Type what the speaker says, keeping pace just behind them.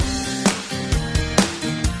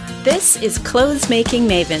This is Clothes Making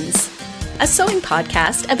Mavens, a sewing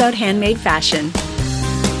podcast about handmade fashion.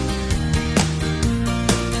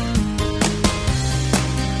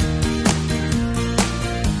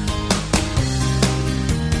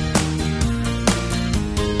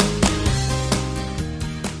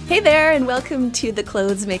 Hey there, and welcome to the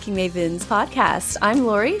Clothes Making Mavens podcast. I'm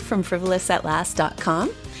Lori from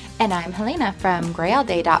frivolousAtLast.com. And I'm Helena from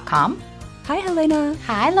grayallday.com. Hi, Helena.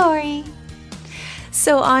 Hi, Lori.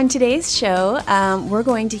 So on today's show, we're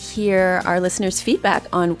going to hear our listeners' feedback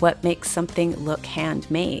on what makes something look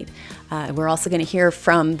handmade. We're also going to hear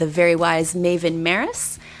from the very wise Maven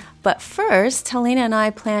Maris. But first, Helena and I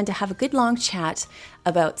plan to have a good long chat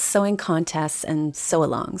about sewing contests and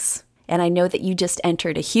sew-alongs. And I know that you just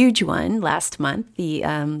entered a huge one last month,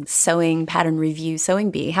 the Sewing Pattern Review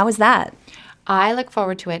Sewing Bee. How was that? I look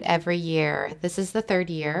forward to it every year. This is the third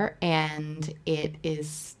year, and it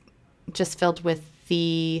is just filled with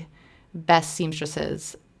the best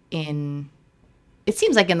seamstresses in, it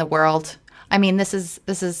seems like, in the world. I mean, this is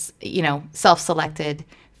self-selected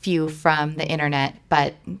few from the internet,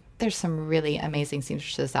 but there's some really amazing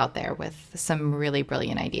seamstresses out there with some really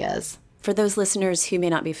brilliant ideas. For those listeners who may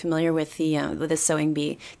not be familiar with the Sewing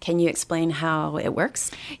Bee, can you explain how it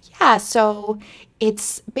works? Yeah, so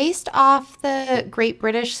it's based off the Great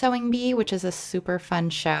British Sewing Bee, which is a super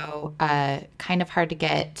fun show, kind of hard to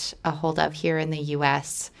get a hold of here in the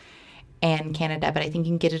U.S. and Canada, but I think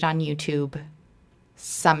you can get it on YouTube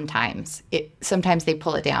sometimes. Sometimes they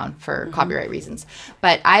pull it down for copyright reasons,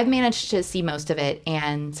 but I've managed to see most of it,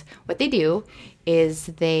 and what they do is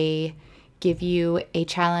they give you a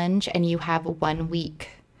challenge, and you have 1 week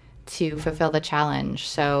to fulfill the challenge.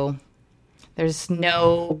 So there's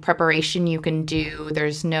no preparation you can do.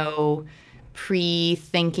 There's no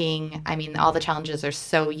pre-thinking. I mean, all the challenges are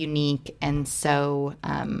so unique, and so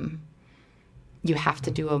you have to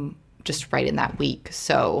do them just right in that week.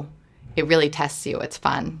 So it really tests you. It's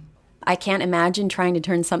fun. I can't imagine trying to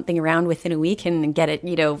turn something around within a week and get it,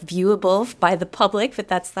 viewable by the public, but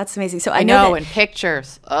that's amazing. So I know and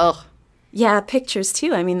pictures. Ugh. Yeah, pictures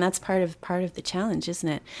too. I mean, that's part of the challenge, isn't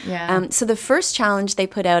it? Yeah. So the first challenge they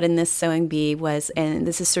put out in this Sewing Bee was, and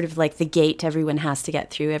this is sort of like the gate everyone has to get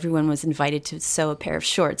through. Everyone was invited to sew a pair of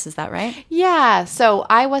shorts. Is that right? Yeah. So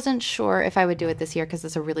I wasn't sure if I would do it this year because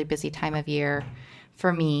it's a really busy time of year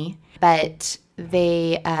for me. But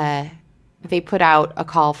they put out a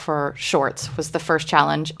call for shorts was the first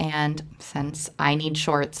challenge, and since I need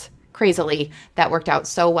shorts crazily, that worked out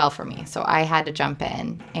so well for me. So I had to jump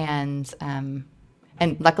in and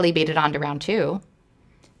luckily made it on to round 2.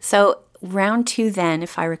 So round 2 then,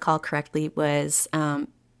 if I recall correctly, was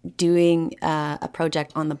doing a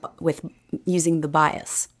project with using the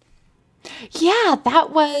bias. Yeah, that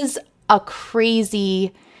was a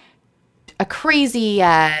crazy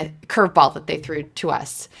curveball that they threw to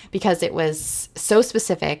us because it was so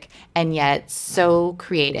specific and yet so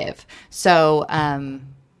creative. So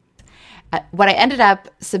what I ended up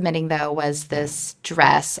submitting, though, was this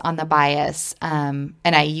dress on the bias, and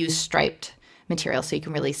I used striped material so you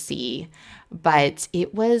can really see. But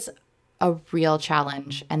it was a real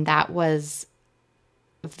challenge, and that was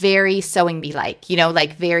very Sewing Bee-like,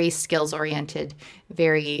 like very skills-oriented,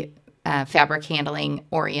 very fabric handling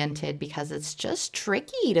oriented, because it's just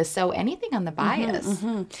tricky to sew anything on the bias.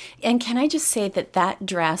 And can I just say that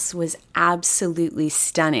dress was absolutely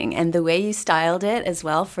stunning, and the way you styled it as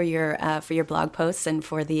well for your blog posts and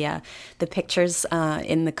for the pictures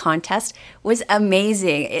in the contest was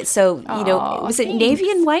amazing. Was it navy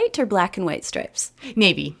and white or black and white stripes?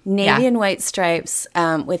 Navy and white stripes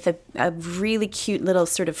with a really cute little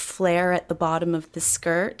sort of flare at the bottom of the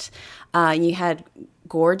skirt. You had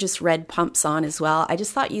gorgeous red pumps on as well. I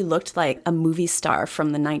just thought you looked like a movie star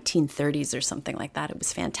from the 1930s or something like that. It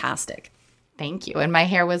was fantastic. Thank you. And my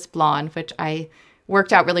hair was blonde, which I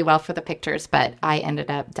worked out really well for the pictures, but I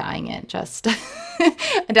ended up dyeing it, just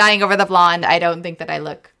dyeing over the blonde. I don't think that I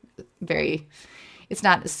look it's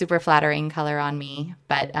not a super flattering color on me,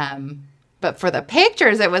 but for the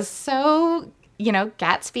pictures, it was so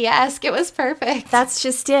Gatsby-esque. It was perfect. That's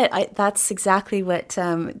just it. That's exactly what,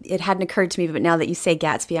 it hadn't occurred to me, but now that you say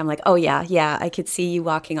Gatsby, I'm like, oh yeah, I could see you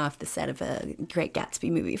walking off the set of a great Gatsby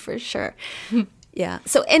movie for sure. Yeah.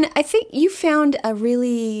 So, and I think you found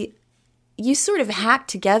you sort of hacked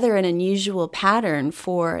together an unusual pattern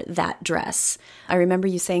for that dress. I remember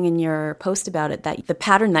you saying in your post about it that the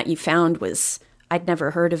pattern that you found was, I'd never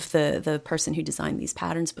heard of the person who designed these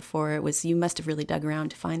patterns before. You must have really dug around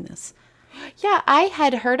to find this. Yeah, I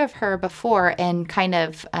had heard of her before, and kind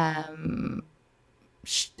of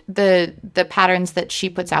the patterns that she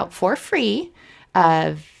puts out for free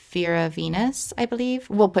Vera Venus, I believe.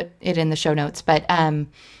 We'll put it in the show notes, but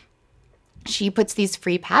she puts these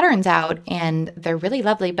free patterns out, and they're really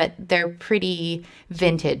lovely, but they're pretty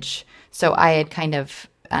vintage. So I had kind of,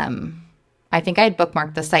 I think I had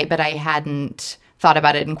bookmarked the site, but I hadn't thought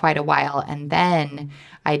about it in quite a while. And then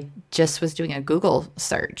I just was doing a Google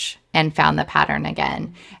search and found the pattern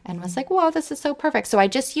again and was like, whoa, this is so perfect. So I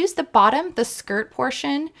just used the bottom, the skirt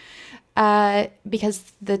portion,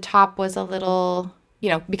 because the top was a little,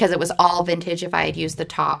 because it was all vintage. If I had used the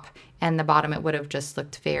top and the bottom, it would have just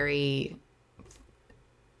looked it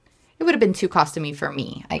would have been too costumey for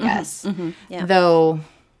me, I guess. Yeah. Though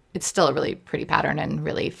it's still a really pretty pattern and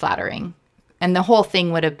really flattering. And the whole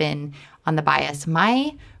thing would have been on the bias.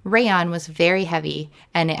 My rayon was very heavy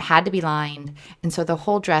and it had to be lined. And so the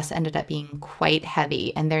whole dress ended up being quite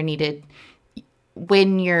heavy. And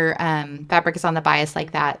when your fabric is on the bias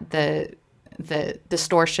like that, the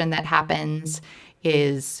distortion that happens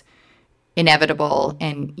is inevitable,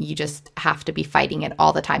 and you just have to be fighting it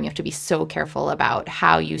all the time. You have to be so careful about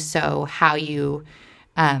how you sew, how you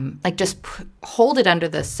hold it under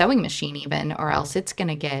the sewing machine even, or else it's going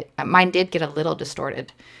to get, mine did get a little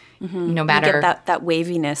distorted. No matter, you get that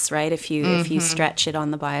waviness, right? If you stretch it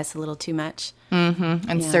on the bias a little too much.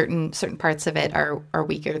 And certain parts of it are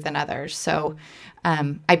weaker than others. So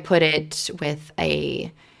I put it with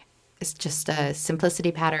it's just a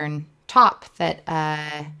simplicity pattern top that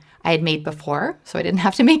I had made before, so I didn't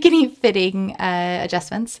have to make any fitting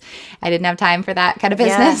adjustments. I didn't have time for that kind of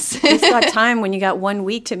business. Yeah, you've got time when you got 1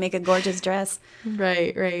 week to make a gorgeous dress.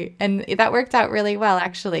 Right. And that worked out really well,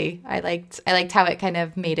 actually. I liked how it kind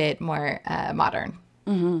of made it more modern.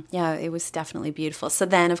 Yeah, it was definitely beautiful. So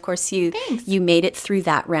then, of course, you made it through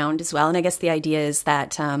that round as well. And I guess the idea is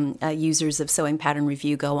that users of Sewing Pattern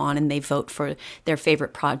Review go on and they vote for their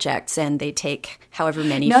favorite projects, and they take however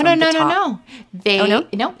many from the top.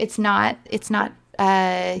 No, it's not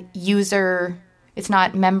user. It's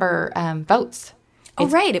not member votes.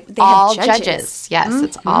 It's right. They all have judges. Yes,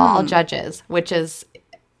 it's all judges, which is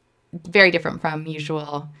very different from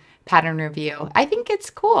usual pattern review. I think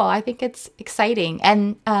it's cool. I think it's exciting.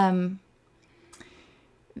 And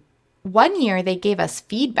 1 year they gave us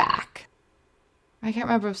feedback. I can't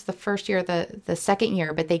remember if it was the first year or the second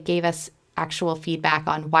year, but they gave us actual feedback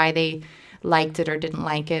on why they liked it or didn't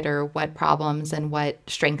like it, or what problems and what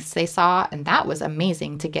strengths they saw. And that was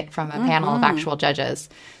amazing to get from a panel of actual judges.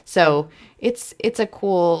 So it's a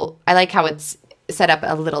cool, I like how it's set up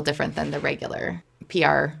a little different than the regular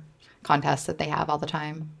PR contests that they have all the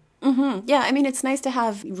time. Yeah, I mean, it's nice to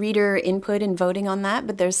have reader input and voting on that,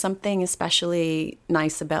 but there's something especially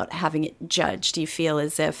nice about having it judged. You feel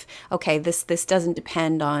as if, okay, this doesn't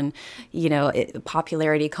depend on, a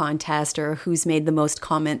popularity contest or who's made the most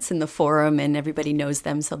comments in the forum, and everybody knows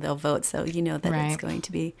them, so they'll vote. So you know that It's going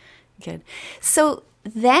to be good. So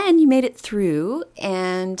then you made it through,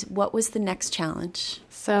 and what was the next challenge?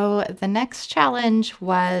 So the next challenge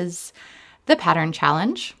was the pattern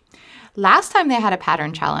challenge. Last time they had a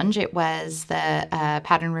pattern challenge, it was the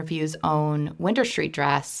Pattern Review's own Winter Street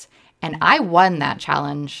dress, and I won that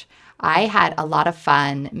challenge. I had a lot of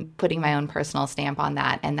fun putting my own personal stamp on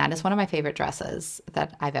that, and that is one of my favorite dresses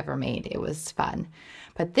that I've ever made. It was fun.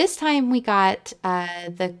 But this time we got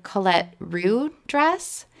the Colette Rue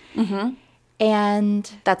dress,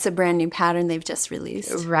 and that's a brand new pattern they've just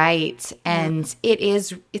released. Right, and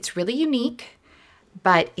it's really unique,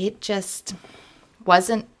 but it just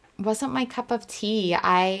wasn't my cup of tea.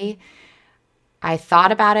 I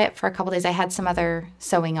thought about it for a couple days. I had some other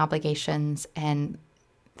sewing obligations and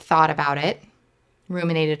thought about it,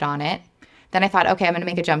 ruminated on it. Then I thought, okay, I'm going to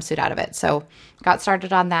make a jumpsuit out of it. So got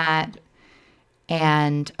started on that.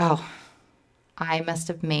 And, I must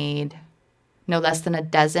have made no less than a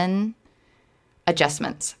dozen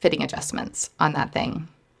fitting adjustments on that thing.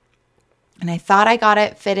 And I thought I got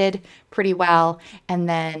it fitted pretty well. And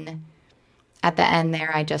then at the end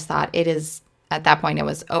there, I just thought at that point, it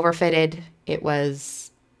was overfitted. It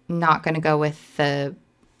was not going to go with the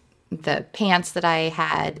pants that I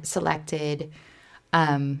had selected.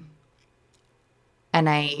 And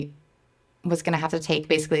I was going to have to take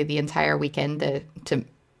basically the entire weekend to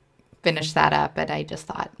finish that up. But I just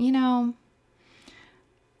thought, I'm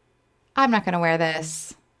not going to wear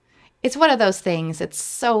this. It's one of those things. It's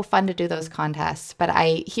so fun to do those contests, but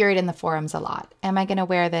I hear it in the forums a lot. Am I going to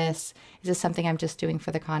wear this? Is this something I'm just doing for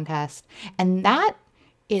the contest? And that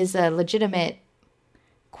is a legitimate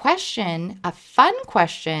question, a fun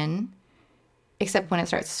question, except when it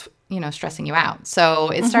starts, stressing you out. So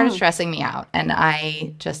it started stressing me out, and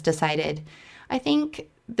I just decided, I think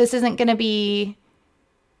this isn't going to be,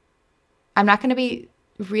 I'm not going to be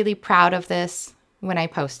really proud of this when I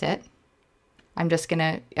post it. I'm just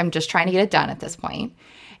trying to get it done at this point.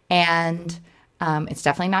 And it's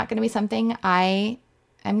definitely not going to be something I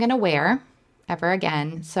am going to wear ever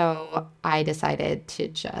again. So I decided to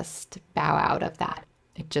just bow out of that.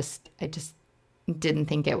 I just didn't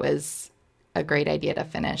think it was a great idea to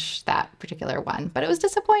finish that particular one, but it was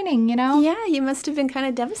disappointing, you know? Yeah, you must have been kind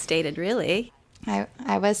of devastated, really.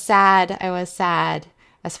 I was sad. I was sad,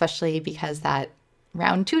 especially because that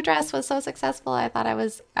round 2 dress was so successful. I thought I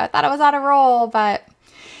was on a roll, but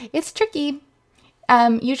it's tricky.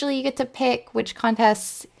 Usually you get to pick which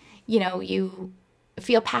contests, you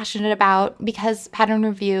feel passionate about, because Pattern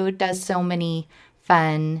Review does so many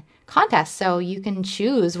fun contests. So you can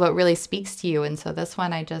choose what really speaks to you. And so this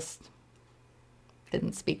one, I just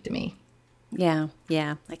didn't speak to me. Yeah,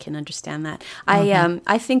 I can understand that.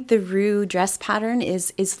 I think the Rue dress pattern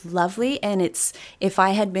is lovely, and if I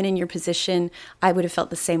had been in your position, I would have felt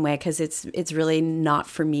the same way, because it's really not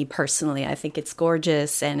for me personally. I think it's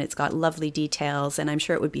gorgeous and it's got lovely details, and I'm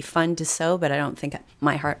sure it would be fun to sew, but I don't think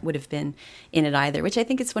my heart would have been in it either, which I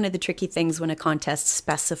think is one of the tricky things when a contest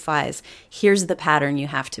specifies, here's the pattern you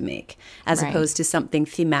have to make, as opposed to something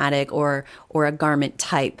thematic or a garment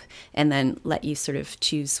type, and then let you sort of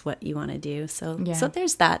choose what you want to do. So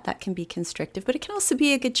there's that can be constrictive, but it can also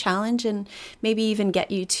be a good challenge, and maybe even get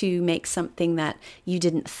you to make something that you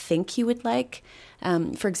didn't think you would like.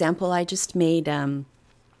 For example, I just made a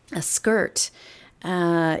skirt.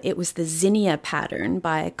 It was the Zinnia pattern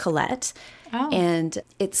by Colette, and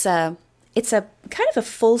it's a kind of a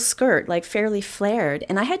full skirt, like fairly flared.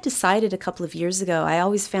 And I had decided a couple of years ago, I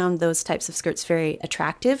always found those types of skirts very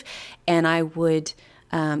attractive, and I would.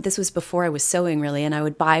 This was before I was sewing, really, and I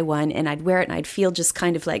would buy one and I'd wear it and I'd feel just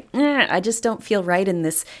kind of like, I just don't feel right in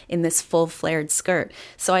this full flared skirt.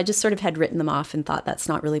 So I just sort of had written them off and thought that's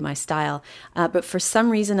not really my style. But for some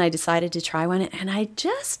reason, I decided to try one, and I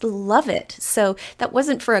just love it. So that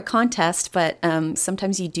wasn't for a contest, but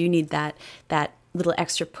sometimes you do need that little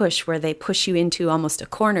extra push where they push you into almost a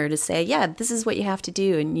corner to say, yeah, this is what you have to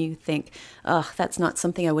do. And you think, oh, that's not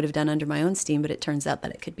something I would have done under my own steam, but it turns out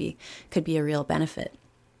that it could be a real benefit.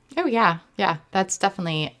 Oh, yeah. Yeah. That's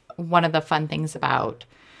definitely one of the fun things about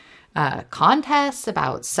contests,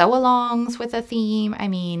 about sew-alongs with a theme. I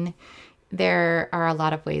mean, there are a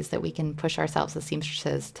lot of ways that we can push ourselves as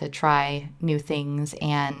seamstresses to try new things.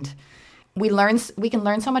 And we can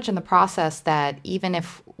learn so much in the process that even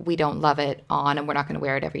if we don't love it on and we're not going to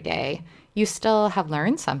wear it every day, you still have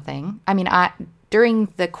learned something. I mean, during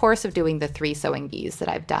the course of doing the 3 sewing bees that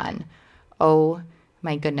I've done, oh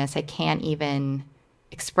my goodness, I can't even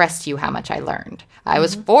express to you how much I learned. I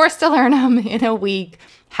was forced to learn them in a week,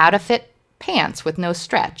 how to fit pants with no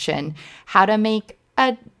stretch and how to make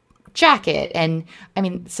a jacket. And I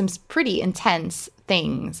mean, some pretty intense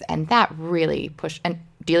things. And that really pushed, and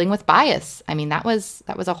dealing with bias. I mean, that was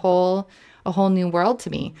a whole new world to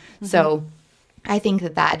me. So I think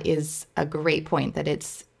that is a great point, that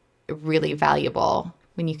it's really valuable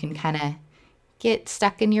when you can kind of get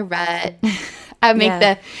stuck in your rut.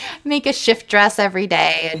 Make a shift dress every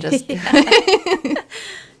day and just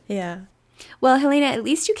Yeah. Well, Helena, at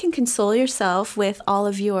least you can console yourself with all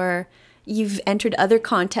of you've entered other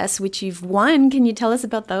contests which you've won. Can you tell us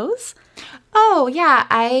about those? Oh,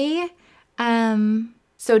 yeah.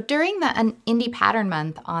 So during the Indie Pattern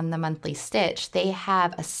Month on the Monthly Stitch, they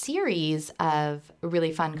have a series of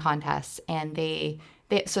really fun contests, and they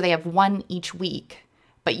have one each week.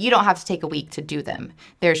 But you don't have to take a week to do them.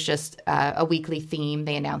 There's just a weekly theme.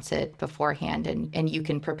 They announce it beforehand, and you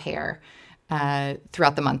can prepare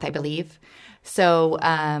throughout the month, I believe. So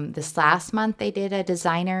this last month, they did a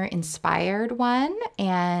designer-inspired one,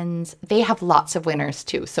 and they have lots of winners,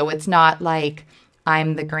 too. So it's not like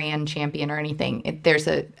I'm the grand champion or anything. There's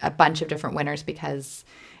a bunch of different winners because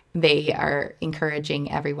they are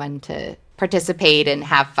encouraging everyone to participate and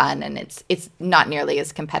have fun, and it's not nearly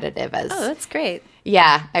as competitive as. Oh, that's great.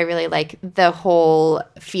 Yeah, I really like the whole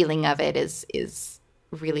feeling of it is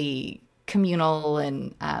really communal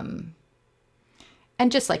and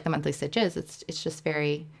just like the Monthly Stitch is, it's just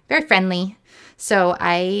very, very friendly. So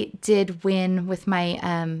I did win with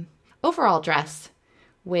my overall dress,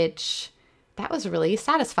 which that was really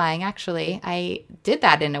satisfying, actually. I did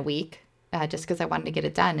that in a week just because I wanted to get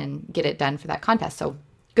it done and get it done for that contest. So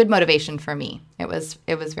good motivation for me. It was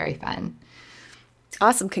very fun.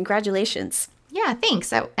 Awesome. Congratulations. Yeah,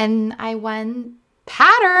 thanks. And I won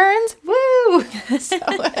patterns. Woo! So,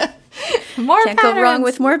 more Can't patterns. go wrong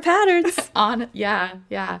with more patterns.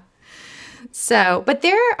 Yeah. So, but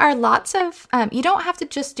there are lots of, you don't have to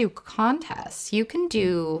just do contests. You can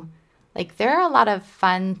do Like, there are a lot of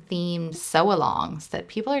fun themed sew-alongs that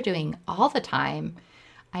people are doing all the time.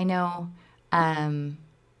 I know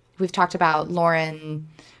we've talked about Lauren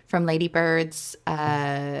from Lady Bird's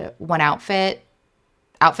One Outfit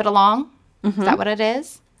along. Is that what it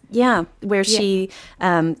is? Yeah, where she,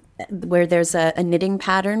 where there's a knitting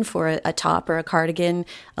pattern for a top or a cardigan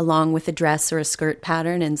along with a dress or a skirt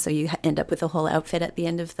pattern. And so you end up with a whole outfit at the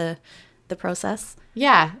end of the process.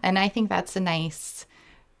 Yeah, and I think that's a nice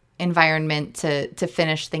environment to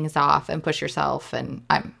finish things off and push yourself. And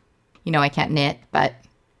I can't knit, but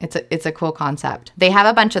it's a cool concept. They have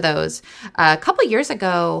a bunch of those. A couple years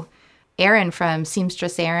ago, Erin from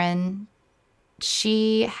Seamstress Erin,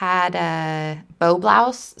 she had a bow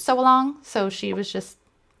blouse sew along. So we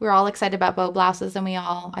were all excited about bow blouses, and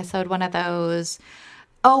I sewed one of those.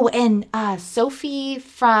 Oh, and Sophie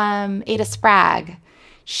from Ada Spragg,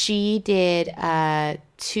 she did a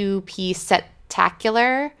 2-piece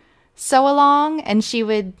Setacular sew along, and she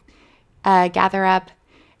would gather up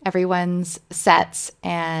everyone's sets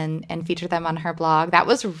and feature them on her blog. That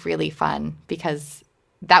was really fun because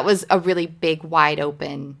that was a really big, wide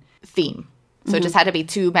open theme. So it just had to be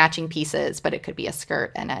 2 matching pieces, but it could be a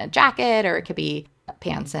skirt and a jacket, or it could be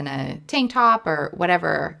pants and a tank top or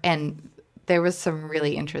whatever. And there was some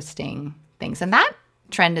really interesting things. And that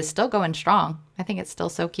trend is still going strong. I think it's still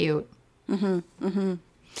so cute.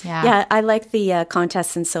 Yeah, I like the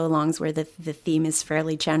contests and sew-alongs where the theme is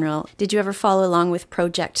fairly general. Did you ever follow along with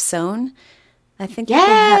Project Sewn? I think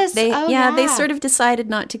yes. They sort of decided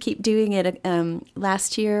not to keep doing it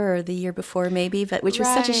last year or the year before maybe, but which was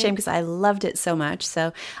such a shame because I loved it so much.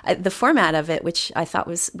 So the format of it, which I thought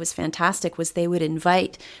was fantastic, was they would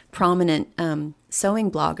invite prominent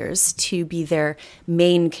sewing bloggers to be their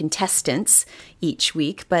main contestants each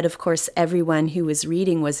week. But of course, everyone who was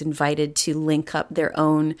reading was invited to link up their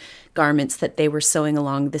own garments that they were sewing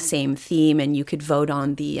along the same theme, and you could vote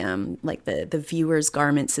on the the viewers'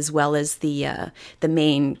 garments as well as the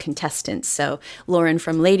main contestants. So Lauren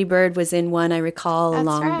from Lady Bird was in one, I recall, That's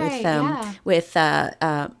along right, with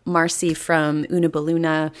Marcy from Una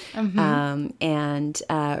Baluna, and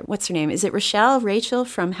what's her name? Is it Rachel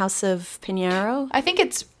from House of Pinheiro? I think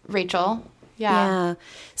it's Rachel. Yeah.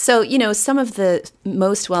 So, some of the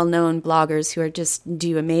most well-known bloggers who are just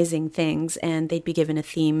do amazing things, and they'd be given a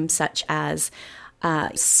theme such as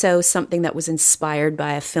sew something that was inspired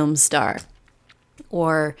by a film star,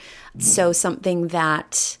 or sew something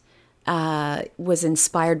that was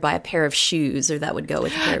inspired by a pair of shoes, or that would go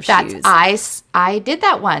with a pair of shoes. I did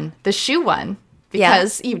that one, the shoe one.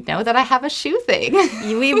 Because you know that I have a shoe thing.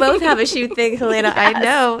 We both have a shoe thing, Helena. Yes. I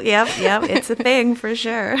know. Yep. It's a thing for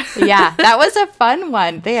sure. Yeah, that was a fun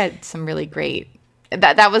one. They had some really great.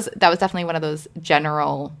 That was definitely one of those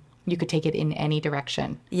general. You could take it in any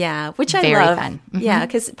direction. Yeah, which I Very love. Fun. Yeah,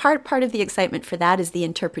 because part of the excitement for that is the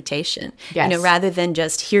interpretation. Yes. Rather than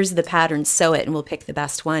just here's the pattern, sew it, and we'll pick the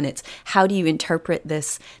best one. It's how do you interpret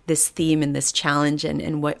this theme and this challenge,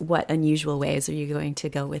 and what unusual ways are you going to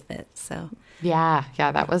go with it? So. Yeah,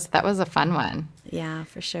 that was a fun one. Yeah,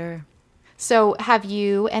 for sure. So, have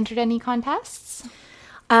you entered any contests?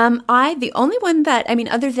 The only one that,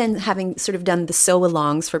 other than having sort of done the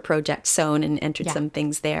sew-alongs for Project Sewn and entered some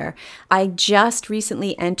things there, I just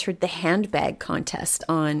recently entered the handbag contest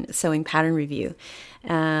on Sewing Pattern Review.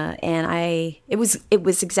 And it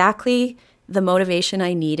was exactly the motivation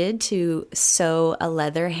I needed to sew a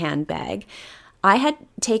leather handbag. I had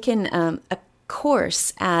taken a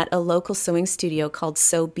course at a local sewing studio called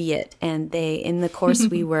Sew Be It, and in the course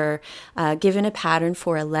we were given a pattern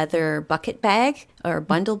for a leather bucket bag or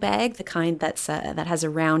bundle bag, the kind that has a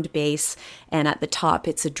round base, and at the top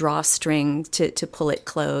it's a drawstring to pull it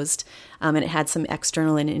closed, and it had some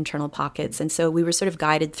external and internal pockets. And so we were sort of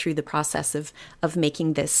guided through the process of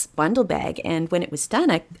making this bundle bag. And when it was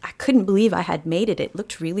done, I couldn't believe I had made it. It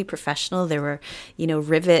looked really professional. There were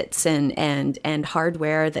rivets and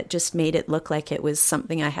hardware that just made it look like it was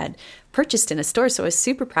something I had purchased in a store. So I was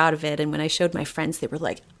super proud of it. And when I showed my friends, they were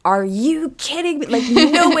like, "Are you kidding me? Like,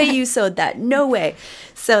 no way you sewed that. No way."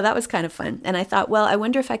 So that was kind of fun. And I thought, well, I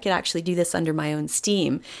wonder if I could actually do this under my own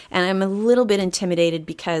steam. And I'm a little bit intimidated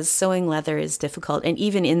because sewing leather is difficult. And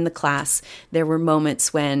even in the class, there were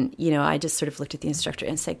moments when, I just sort of looked at the instructor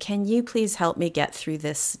and said, "Can you please help me get through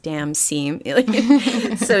this damn seam?"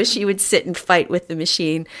 So she would sit and fight with the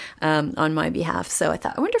machine on my behalf. So I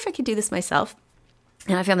thought, I wonder if I could do this myself.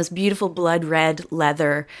 And I found this beautiful blood red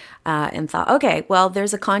leather and thought, okay, well,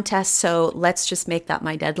 there's a contest, so let's just make that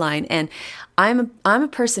my deadline. And I'm a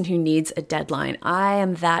person who needs a deadline. I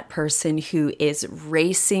am that person who is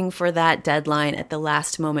racing for that deadline at the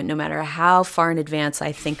last moment, no matter how far in advance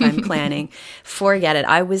I think I'm planning. Forget it.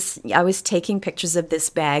 I was taking pictures of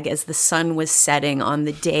this bag as the sun was setting on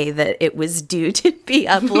the day that it was due to be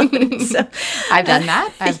uploaded. So I've done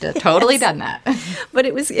that. I've totally done that. But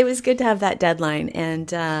it was good to have that deadline,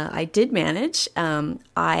 and I did manage.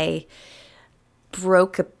 I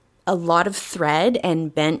broke a lot of thread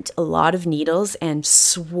and bent a lot of needles and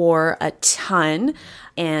swore a ton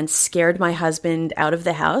and scared my husband out of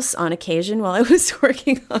the house on occasion while I was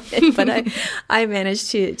working on it. But I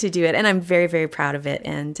managed to do it, and I'm very, very proud of it.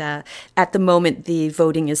 And at the moment, the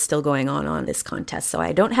voting is still going on this contest. So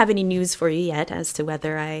I don't have any news for you yet as to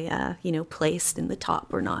whether I, placed in the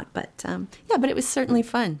top or not. But but it was certainly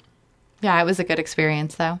fun. Yeah, it was a good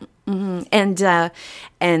experience, though. Mm-hmm.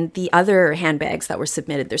 And the other handbags that were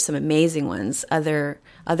submitted, there's some amazing ones. Other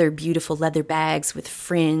beautiful leather bags with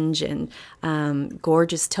fringe and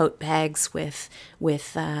gorgeous tote bags with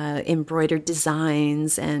embroidered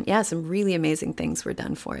designs, and some really amazing things were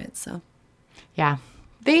done for it. So, yeah.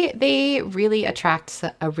 They really attract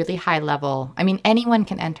a really high level. I mean, anyone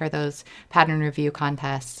can enter those pattern review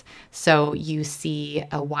contests. So you see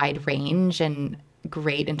a wide range and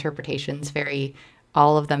great interpretations,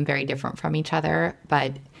 all of them very different from each other.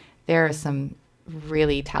 But there are some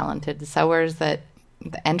really talented sewers that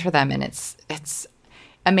enter them, and it's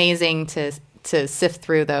amazing to sift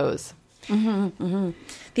through those. Mm-hmm, mm-hmm.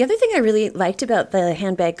 The other thing I really liked about the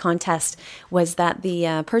handbag contest was that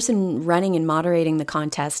the person running and moderating the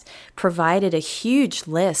contest provided a huge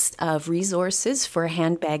list of resources for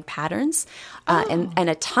handbag patterns, and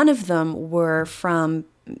a ton of them were from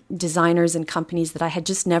designers and companies that I had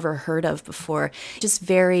just never heard of before. Just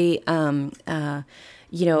very a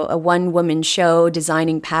one-woman show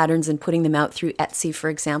designing patterns and putting them out through Etsy, for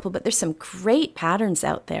example. But there's some great patterns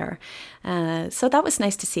out there. So that was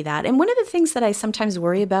nice to see that. And one of the things that I sometimes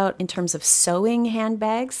worry about in terms of sewing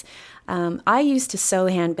handbags, I used to sew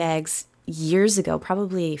handbags years ago,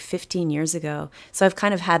 probably 15 years ago. So I've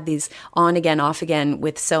kind of had these on again, off again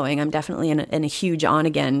with sewing. I'm definitely in a huge on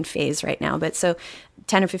again phase right now. But so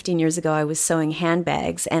 10 or 15 years ago, I was sewing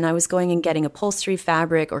handbags, and I was going and getting upholstery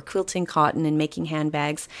fabric or quilting cotton and making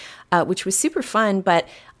handbags, which was super fun. But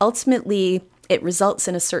ultimately, it results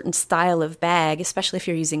in a certain style of bag, especially if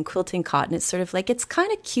you're using quilting cotton. It's sort of like, it's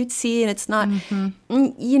kind of cutesy, and it's not,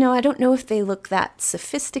 I don't know if they look that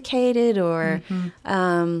sophisticated or,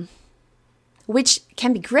 which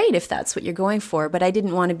can be great if that's what you're going for. But I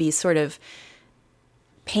didn't want to be sort of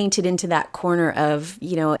painted into that corner of,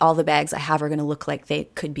 all the bags I have are going to look like they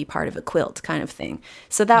could be part of a quilt kind of thing.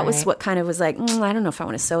 So that was what kind of was like, I don't know if I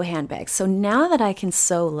want to sew handbags. So now that I can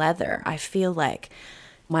sew leather, I feel like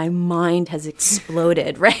my mind has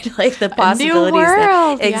exploded, right? Like the possibilities. A new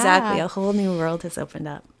world. Exactly. A whole new world has opened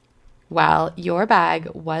up. Well, your bag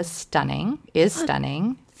was stunning,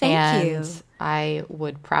 stunning. Thank you. I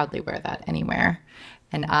would proudly wear that anywhere.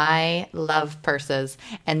 And I love purses.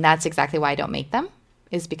 And that's exactly why I don't make them,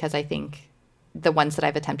 is because I think the ones that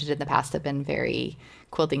I've attempted in the past have been very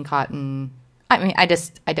quilting cotton. I mean, I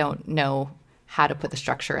don't know how to put the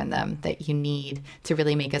structure in them that you need to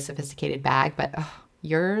really make a sophisticated bag. But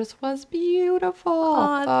yours was beautiful.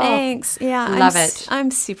 Oh, thanks. Yeah, love it.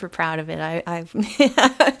 I'm super proud of it.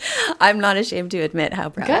 I'm not ashamed to admit how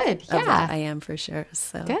proud of that I am, for sure.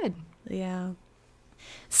 So good. Yeah.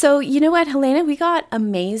 So you know what, Helena, we got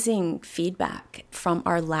amazing feedback from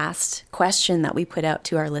our last question that we put out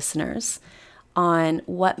to our listeners on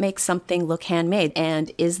what makes something look handmade,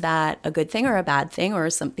 and is that a good thing or a bad thing or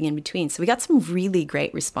something in between. So we got some really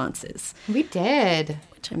great responses. We did.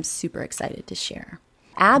 Which I'm super excited to share.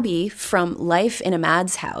 Abby from Life in a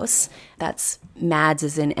Mad's House, that's Mads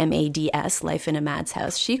as in M-A-D-S, Life in a Mad's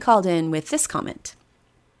House, she called in with this comment.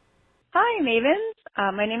 Hi, Mavens.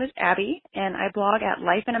 My name is Abby, and I blog at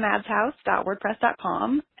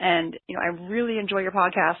lifeinamadshouse.wordpress.com. And, I really enjoy your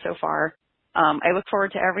podcast so far. I look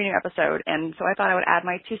forward to every new episode, and so I thought I would add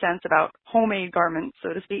my 2 cents about homemade garments,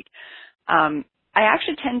 so to speak. I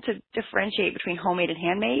actually tend to differentiate between homemade and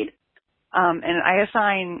handmade, and I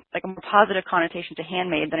assign like a more positive connotation to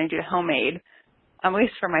handmade than I do to homemade, at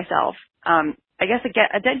least for myself. I guess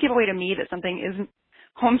a dead giveaway to me that something isn't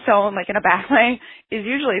home sewn, like in a backlay, is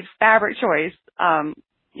usually fabric choice.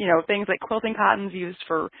 Things like quilting cottons used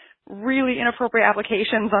for really inappropriate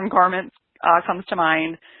applications on garments comes to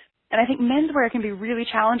mind. And I think menswear can be really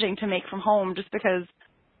challenging to make from home just because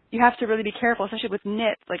you have to really be careful, especially with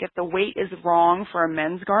knits. Like if the weight is wrong for a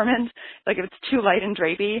men's garment, like if it's too light and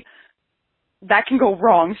drapey, that can go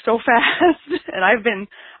wrong so fast. And I've been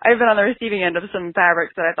on the receiving end of some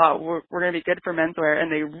fabrics that I thought were going to be good for menswear,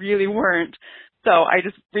 and they really weren't. So I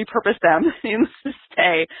just repurposed them, needless to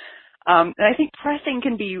say. And I think pressing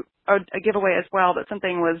can be a giveaway as well, that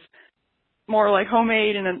something was more like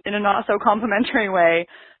homemade in a not so complimentary way.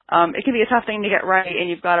 It can be a tough thing to get right, and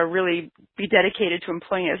you've got to really be dedicated to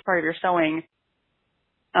employing it as part of your sewing.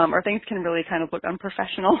 Or things can really kind of look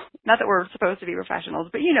unprofessional. Not that we're supposed to be professionals,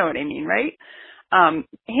 but you know what I mean, right?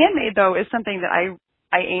 Handmade, though, is something that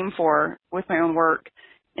I aim for with my own work.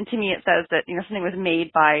 And to me, it says that, something was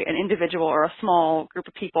made by an individual or a small group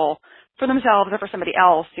of people for themselves or for somebody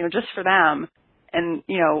else, just for them. And,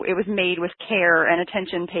 it was made with care and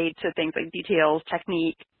attention paid to things like details,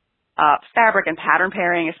 technique, fabric and pattern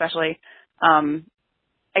pairing, especially.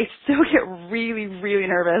 I still get really, really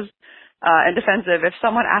nervous and defensive if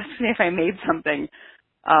someone asks me if I made something.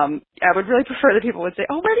 I would really prefer that people would say,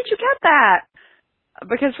 "Oh, where did you get that?"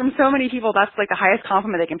 Because from so many people, that's like the highest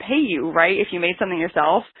compliment they can pay you, right? If you made something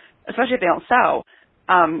yourself, especially if they don't sew.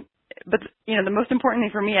 But the most important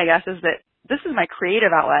thing for me, I guess, is that this is my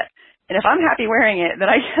creative outlet. And if I'm happy wearing it, then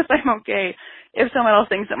I guess I'm okay. If someone else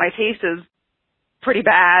thinks that my taste is pretty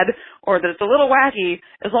bad or that it's a little wacky,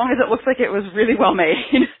 as long as it looks like it was really well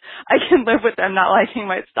made, I can live with them not liking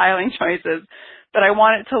my styling choices. But I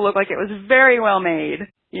want it to look like it was very well made,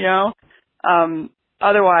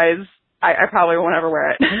 Otherwise, I probably won't ever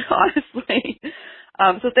wear it, honestly.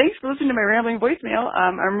 So thanks for listening to my rambling voicemail.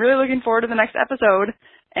 I'm really looking forward to the next episode.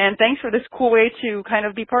 And thanks for this cool way to kind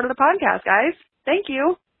of be part of the podcast, guys. Thank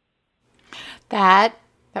you. That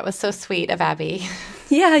was so sweet of Abby.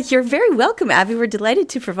 Yeah, you're very welcome, Abby. We're delighted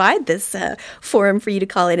to provide this forum for you to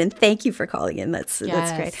call in, and thank you for calling in. That's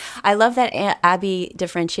great. I love that Abby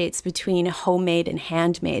differentiates between homemade and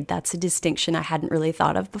handmade. That's a distinction I hadn't really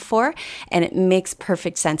thought of before, and it makes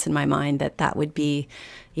perfect sense in my mind that would be,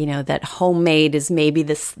 that homemade is maybe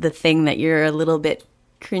the thing that you're a little bit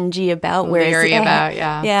cringy about,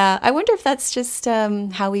 yeah. I wonder if that's just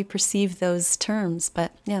how we perceive those terms,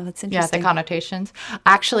 but yeah, that's interesting. The connotations.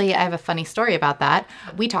 Actually, I have a funny story about that.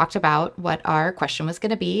 We talked about what our question was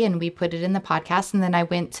going to be, and we put it in the podcast, and then I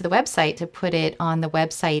went to the website to put it on the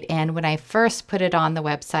website, and when I first put it on the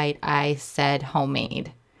website, I said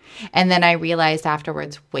homemade, and then I realized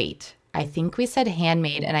afterwards, wait, I think we said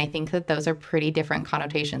handmade, and I think that those are pretty different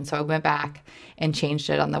connotations. So I went back and changed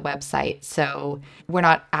it on the website. So we're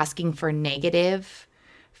not asking for negative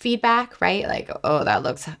feedback, right? Like, oh, that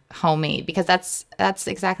looks homemade, because that's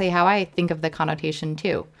exactly how I think of the connotation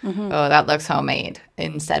too. Mm-hmm. Oh, that looks homemade,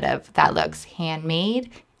 instead of that looks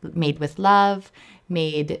handmade, made with love,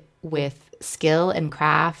 made with skill and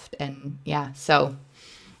craft. And yeah, so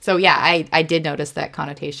yeah, I did notice that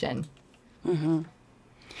connotation. Mm-hmm.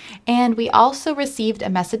 And we also received a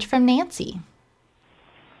message from Nancy.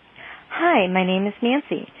 Hi, my name is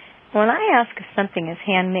Nancy. When I ask if something is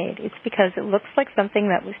handmade, it's because it looks like something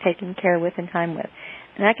that was taken care with and time with.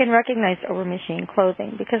 And I can recognize over-machine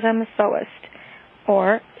clothing because I'm a sewist.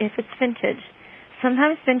 Or if it's vintage.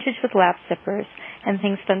 Sometimes vintage with lap zippers and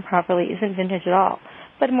things done properly isn't vintage at all,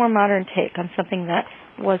 but a more modern take on something that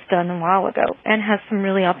was done a while ago and has some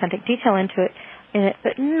really authentic detail in it,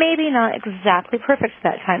 but maybe not exactly perfect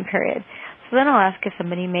for that time period. So then I'll ask if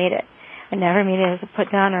somebody made it. I never mean it as a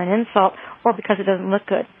put down or an insult, or because it doesn't look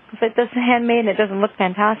good. If it doesn't handmade and it doesn't look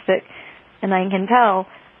fantastic, and I can tell,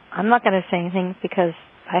 I'm not going to say anything because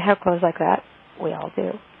I have clothes like that. We all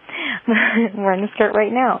do. I'm wearing a skirt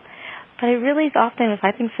right now. But I realize often if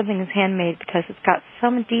I think something is handmade because it's got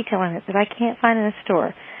some detail in it that I can't find in a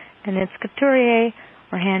store, and it's couturier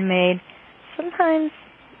or handmade, sometimes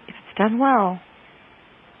if it's done well,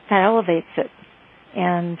 that elevates it.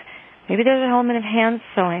 And maybe there's an element of hand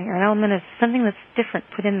sewing or an element of something that's different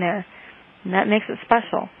put in there, and that makes it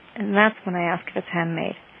special. And that's when I ask if it's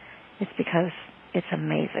handmade. It's because it's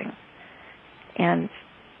amazing. And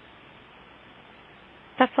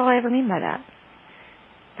that's all I ever mean by that.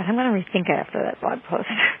 But I'm going to rethink it after that blog post.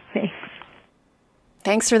 Thanks.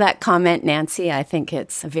 Thanks for that comment, Nancy. I think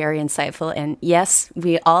it's very insightful. And yes,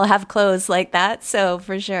 we all have clothes like that. So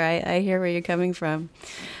for sure, I hear where you're coming from.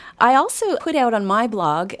 I also put out on my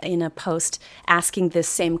blog in a post asking this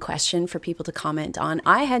same question for people to comment on.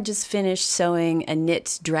 I had just finished sewing a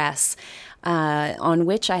knit dress on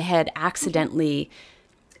which I had accidentally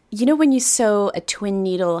You know when you sew a twin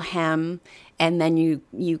needle hem and then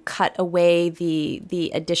you cut away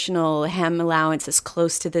the additional hem allowance as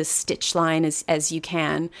close to the stitch line as you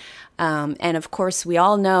can. And of course, we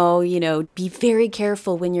all know, be very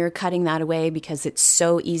careful when you're cutting that away because it's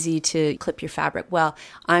so easy to clip your fabric. Well,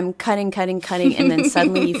 I'm cutting, and then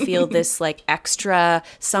suddenly you feel this like extra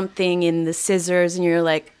something in the scissors and you're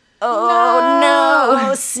like, oh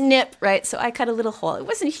no, snip, right? So I cut a little hole. It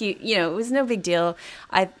wasn't huge, it was no big deal.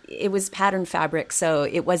 It was pattern fabric, so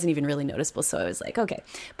it wasn't even really noticeable. So I was like, okay.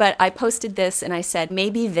 But I posted this and I said,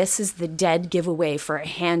 maybe this is the dead giveaway for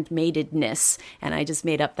handmaidedness. And I just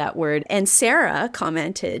made up that word. And Sarah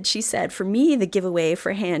commented, she said, for me, the giveaway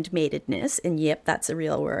for handmaidedness, and yep, that's a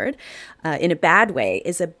real word, in a bad way,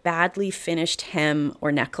 is a badly finished hem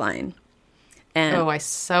or neckline. And, I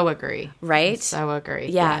so agree. Right? I so agree.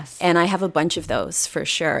 Yeah. Yes. And I have a bunch of those for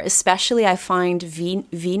sure. Especially I find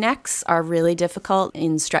V-necks are really difficult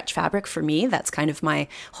in stretch fabric for me. That's kind of my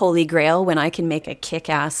holy grail. When I can make a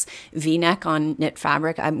kick-ass V-neck on knit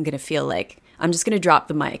fabric, I'm going to feel like I'm just going to drop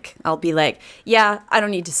the mic. I'll be like, yeah, I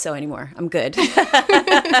don't need to sew anymore. I'm good.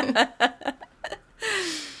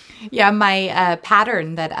 Yeah, my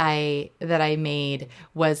pattern that I made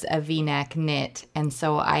was a V-neck knit, and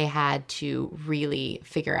so I had to really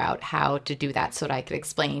figure out how to do that so that I could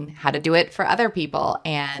explain how to do it for other people.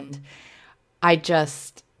 And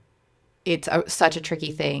such a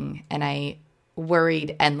tricky thing, and I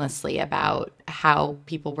worried endlessly about how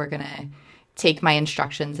people were going to take my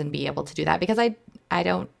instructions and be able to do that because I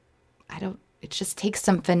don't. It just takes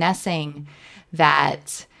some finessing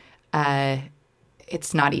that.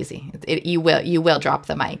 It's not easy. You will drop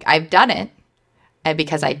the mic. I've done it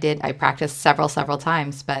because I practiced several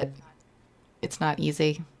times, but it's not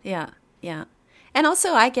easy. Yeah. And also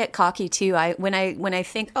I get cocky too. When I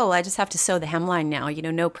think, oh, I just have to sew the hemline now,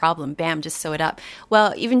 no problem. Bam, just sew it up.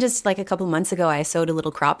 Well, even just like a couple months ago, I sewed a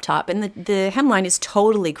little crop top and the hemline is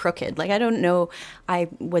totally crooked. Like, I don't know,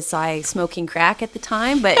 was I smoking crack at the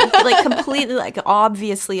time, but like completely, like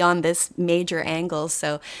obviously on this major angle.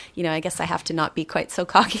 So, I guess I have to not be quite so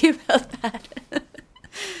cocky about that.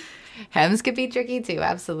 Hems could be tricky too.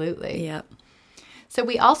 Absolutely. Yeah. So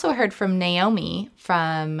we also heard from Naomi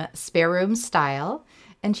from Spare Room Style,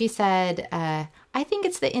 and she said, I think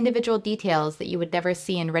it's the individual details that you would never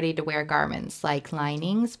see in ready-to-wear garments, like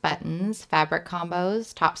linings, buttons, fabric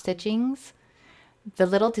combos, top stitchings. The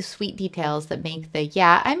little to sweet details that make the,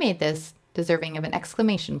 yeah, I made this, deserving of an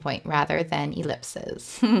exclamation point rather than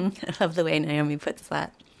ellipses. I love the way Naomi puts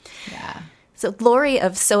that. Yeah. So Lori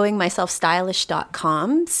of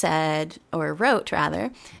sewingmyselfstylish.com said, or wrote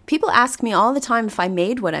rather, people ask me all the time if I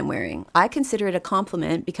made what I'm wearing. I consider it a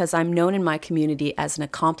compliment because I'm known in my community as an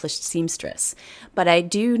accomplished seamstress. But I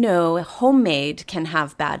do know homemade can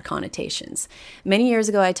have bad connotations. Many years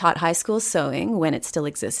ago, I taught high school sewing when it still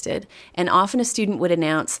existed, and often a student would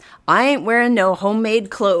announce, I ain't wearing no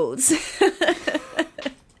homemade clothes.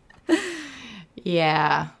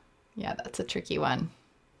 Yeah, that's a tricky one.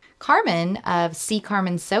 Carmen of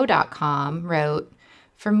ccarmensew.com wrote,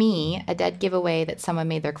 for me, a dead giveaway that someone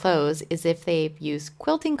made their clothes is if they've used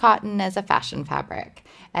quilting cotton as a fashion fabric.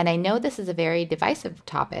 And I know this is a very divisive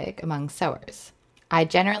topic among sewers. I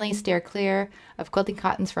generally steer clear of quilting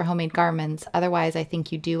cottons for homemade garments. Otherwise, I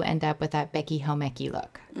think you do end up with that Becky Homecky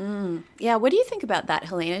look. Yeah, what do you think about that,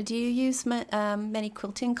 Helena? Do you use many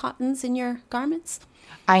quilting cottons in your garments?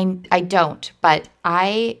 I don't, but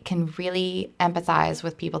I can really empathize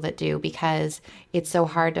with people that do because it's so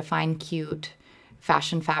hard to find cute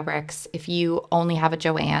fashion fabrics if you only have a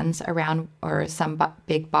Joann's around or some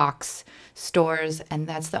big box stores and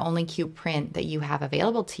that's the only cute print that you have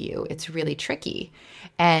available to you. It's really tricky.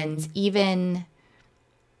 And even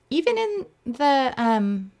in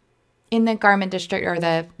the garment district or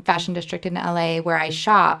the fashion district in LA where I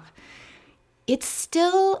shop, it's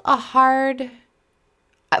still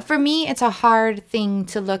for me, it's a hard thing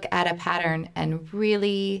to look at a pattern and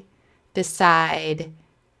really decide,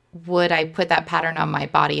 would I put that pattern on my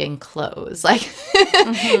body in clothes? Like,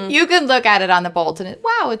 you can look at it on the bolt and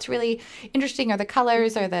wow, it's really interesting, or the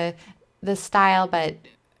colors or the style, but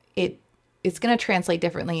it's going to translate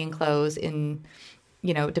differently in clothes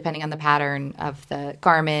depending on the pattern of the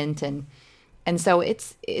garment. And so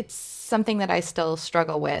it's something that I still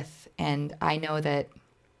struggle with. And I know that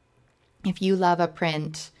if you love a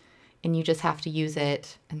print and you just have to use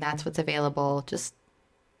it and that's what's available, just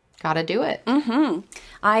Gotta do it.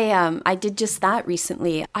 I did just that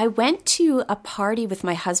recently. I went to a party with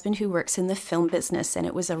my husband who works in the film business, and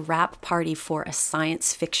it was a wrap party for a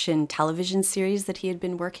science fiction television series that he had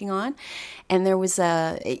been working on. And there was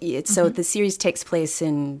so the series takes place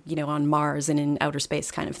in, on Mars and in outer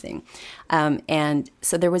space kind of thing. And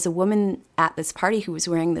so there was a woman at this party who was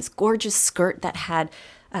wearing this gorgeous skirt that had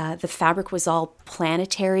the fabric was all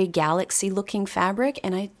planetary, galaxy-looking fabric.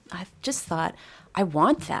 And I just thought, I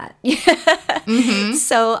want that.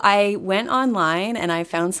 So I went online and I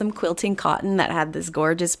found some quilting cotton that had this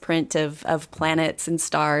gorgeous print of planets and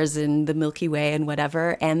stars and the Milky Way and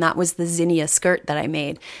whatever. And that was the zinnia skirt that I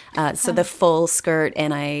made. So the full skirt,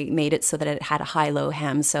 and I made it so that it had a high-low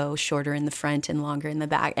hem, so shorter in the front and longer in the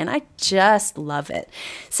back. And I just love it.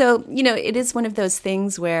 So, it is one of those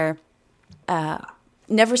things where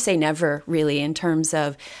never say never, really, in terms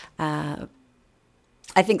of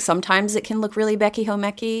I think sometimes it can look really Becky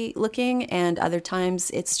Homeki looking, and other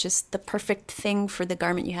times it's just the perfect thing for the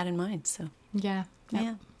garment you had in mind. So yeah.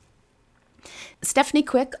 Stephanie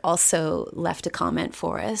Quick also left a comment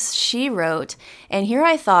for us. She wrote, and here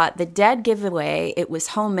I thought the dead giveaway, it was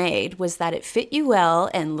homemade, was that it fit you well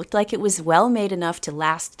and looked like it was well made enough to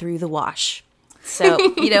last through the wash. So,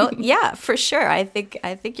 yeah, for sure. I think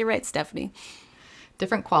you're right, Stephanie.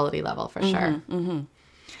 Different quality level for sure.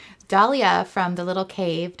 Dahlia from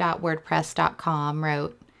thelittlecave.wordpress.com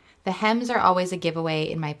wrote, the hems are always a giveaway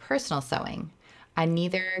in my personal sewing. I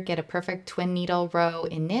neither get a perfect twin needle row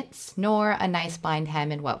in knits nor a nice blind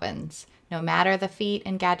hem in wovens. No matter the feet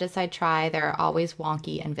and gadgets I try, they're always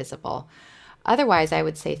wonky and visible. Otherwise, I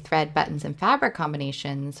would say thread, buttons, and fabric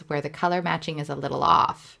combinations where the color matching is a little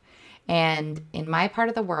off. And in my part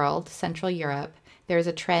of the world, Central Europe, there's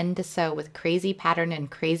a trend to sew with crazy pattern and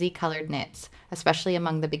crazy colored knits, especially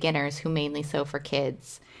among the beginners who mainly sew for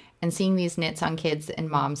kids. And seeing these knits on kids and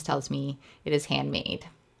moms tells me it is handmade.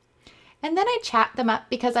 And then I chat them up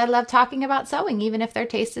because I love talking about sewing, even if their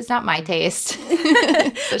taste is not my taste. So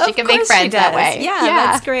she can make friends that way. Yeah,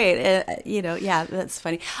 that's great. That's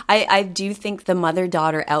funny. I do think the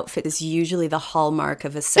mother-daughter outfit is usually the hallmark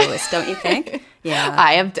of a sewist, don't you think?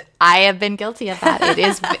 Yeah. I have been guilty of that.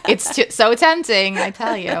 It's so tempting, I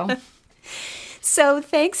tell you. So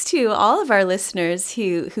thanks to all of our listeners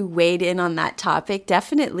who weighed in on that topic.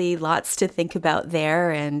 Definitely lots to think about there,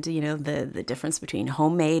 and the difference between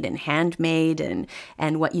homemade and handmade, and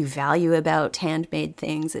what you value about handmade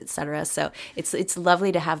things, etc. So it's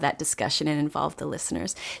lovely to have that discussion and involve the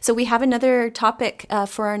listeners. So we have another topic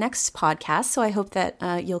for our next podcast. So I hope that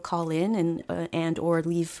you'll call in and or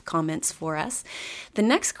leave comments for us. The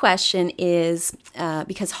next question is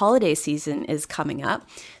because holiday season is coming up.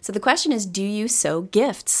 So the question is, do you sew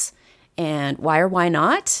gifts? And why or why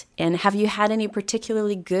not? And have you had any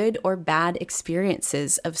particularly good or bad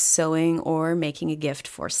experiences of sewing or making a gift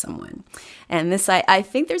for someone? And this, I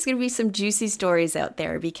think there's going to be some juicy stories out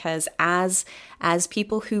there, because as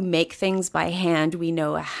people who make things by hand, we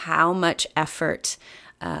know how much effort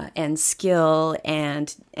and skill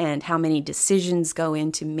and how many decisions go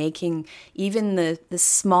into making even the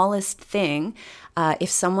smallest thing.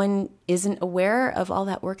 If someone isn't aware of all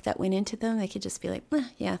that work that went into them, they could just be like,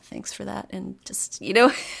 yeah, thanks for that. And just,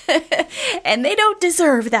 and they don't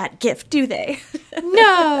deserve that gift, do they?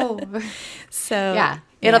 No. So yeah,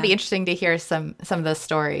 it'll be interesting to hear some of those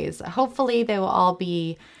stories. Hopefully they will all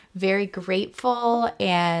be very grateful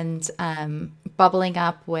and bubbling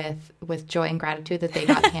up with joy and gratitude that they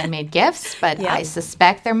got handmade gifts. But I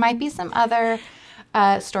suspect there might be some other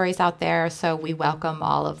stories out there. So we welcome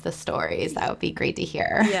all of the stories. That would be great to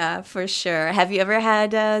hear. Yeah, for sure. Have you ever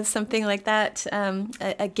had something like that,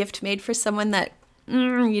 a gift made for someone that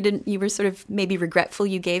you were sort of maybe regretful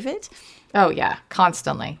you gave it? Oh, yeah,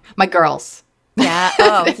 constantly. My girls. Yeah.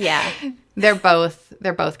 Oh, yeah. They're both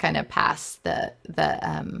kind of past the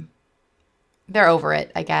they're over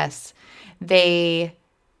it, I guess. They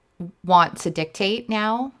want to dictate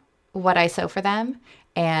now what I sew for them,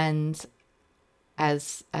 and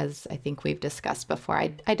as I think we've discussed before,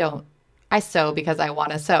 I sew because I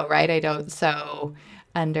want to sew, right? I don't sew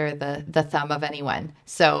under the thumb of anyone.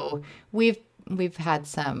 So we've had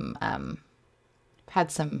some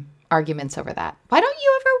arguments over that. Why don't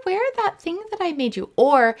you ever wear that thing that I made you?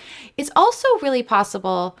 Or it's also really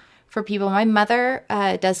possible for people. My mother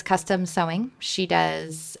does custom sewing. She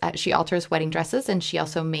alters wedding dresses, and she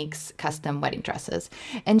also makes custom wedding dresses.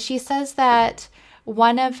 And she says that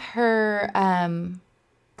one of her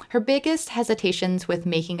biggest hesitations with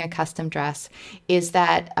making a custom dress is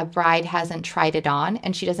that a bride hasn't tried it on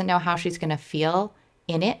and she doesn't know how she's going to feel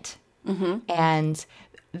in it. Mm-hmm. And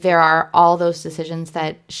there are all those decisions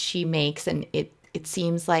that she makes, and it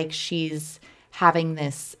seems like she's having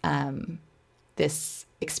this this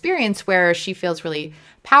experience where she feels really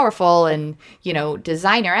powerful and, you know,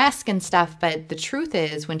 designer-esque and stuff. But the truth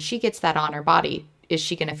is, when she gets that on her body, is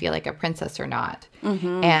she going to feel like a princess or not?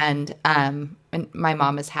 Mm-hmm. And my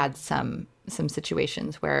mom has had some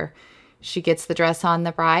situations where she gets the dress on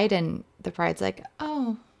the bride and the bride's like,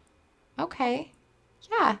 oh, okay.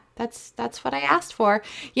 Yeah, that's what I asked for.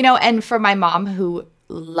 You know, and for my mom, who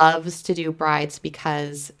loves to do brides,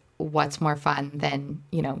 because what's more fun than,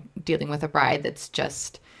 you know, dealing with a bride that's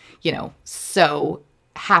just, you know, so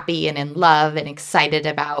happy and in love and excited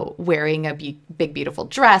about wearing a big, beautiful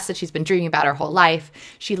dress that she's been dreaming about her whole life.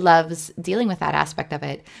 She loves dealing with that aspect of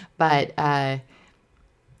it. But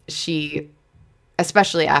she,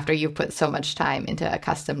 especially after you've put so much time into a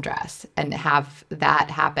custom dress, and have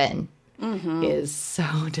that happen is so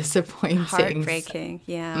disappointing. Heartbreaking.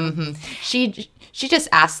 Yeah. Mm-hmm. She just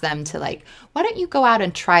asked them to, like, why don't you go out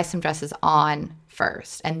and try some dresses on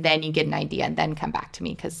first, and then you get an idea, and then come back to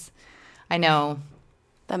me, because I know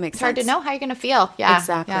that makes it's hard to know how you're going to feel. Yeah,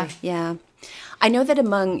 exactly. Yeah. I know that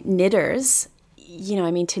among knitters, you know,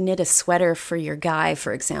 I mean, to knit a sweater for your guy,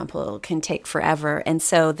 for example, can take forever, and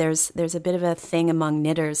so there's a bit of a thing among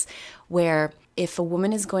knitters where if a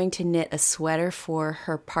woman is going to knit a sweater for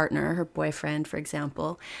her partner, her boyfriend, for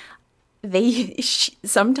example,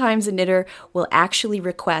 sometimes a knitter will actually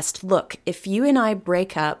request, look, if you and I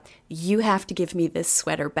break up, you have to give me this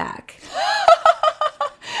sweater back.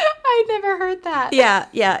 I never heard that. Yeah.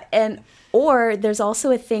 Or there's also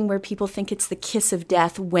a thing where people think it's the kiss of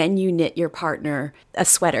death when you knit your partner a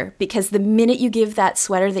sweater, because the minute you give that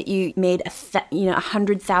sweater that you made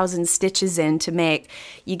 100,000 stitches in to make,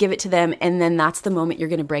 you give it to them, and then that's the moment you're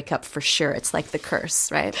going to break up for sure. It's like the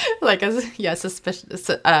curse, right? Like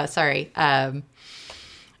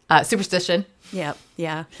superstition. Yep.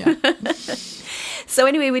 Yeah. So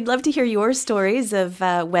anyway, we'd love to hear your stories of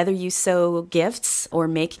whether you sew gifts or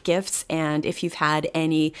make gifts, and if you've had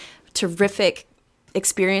any terrific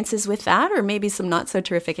experiences with that, or maybe some not so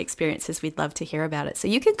terrific experiences. We'd love to hear about it. So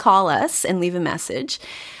you can call us and leave a message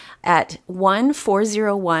at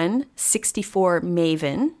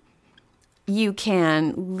 1-401-64-MAVEN. You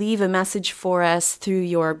can leave a message for us through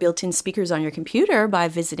your built-in speakers on your computer by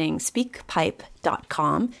visiting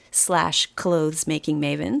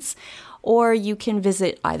speakpipe.com/clothesmakingmavens. Or you can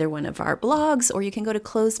visit either one of our blogs, or you can go to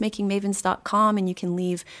clothesmakingmavens.com and you can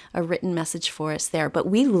leave a written message for us there. But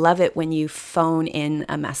we love it when you phone in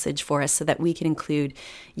a message for us so that we can include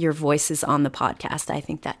your voices on the podcast. I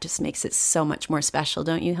think that just makes it so much more special,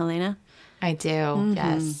 don't you, Helena? I do,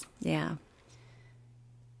 yes. Yeah.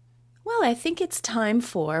 Well, I think it's time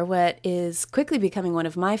for what is quickly becoming one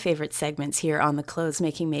of my favorite segments here on the Clothes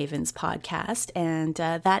Making Mavens podcast, and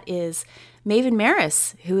that is Maven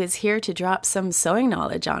Maris, who is here to drop some sewing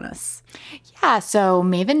knowledge on us. Yeah, so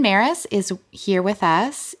Maven Maris is here with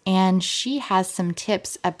us, and she has some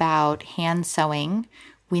tips about hand sewing,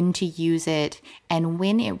 when to use it, and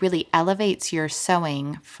when it really elevates your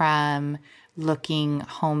sewing from looking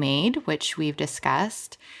homemade, which we've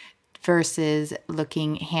discussed, versus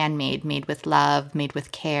looking handmade, made with love, made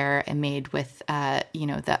with care, and made with,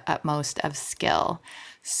 the utmost of skill.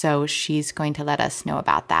 So she's going to let us know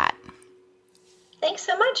about that. Thanks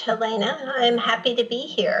so much, Helena. I'm happy to be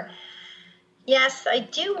here. Yes, I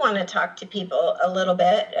do want to talk to people a little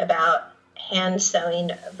bit about hand sewing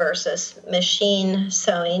versus machine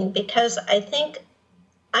sewing, because I think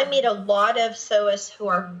I meet a lot of sewists who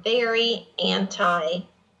are very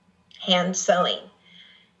anti-hand sewing.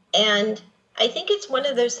 And I think it's one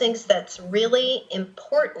of those things that's really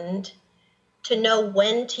important to know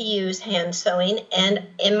when to use hand sewing. And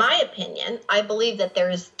in my opinion, I believe that there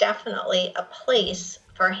is definitely a place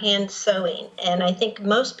for hand sewing. And I think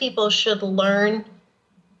most people should learn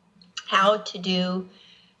how to do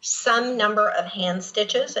some number of hand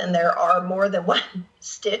stitches. And there are more than one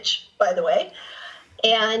stitch, by the way.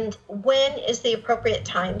 And when is the appropriate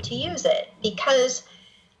time to use it? Because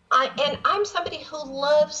I'm somebody who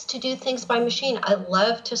loves to do things by machine. I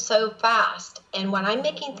love to sew fast. And when I'm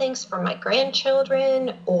making things for my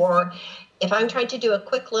grandchildren, or if I'm trying to do a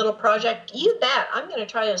quick little project, you bet I'm going to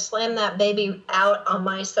try to slam that baby out on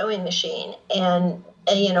my sewing machine. And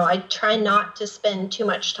I try not to spend too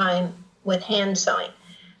much time with hand sewing.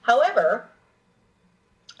 However,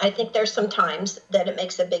 I think there's some times that it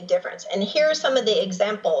makes a big difference. And here are some of the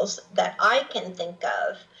examples that I can think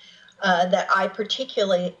of that I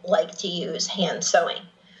particularly like to use hand sewing.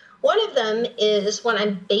 One of them is when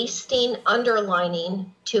I'm basting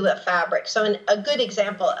underlining to a fabric. So a good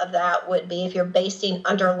example of that would be if you're basting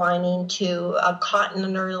underlining to a cotton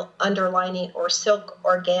underlining or silk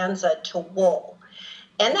organza to wool.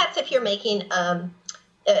 And that's if you're making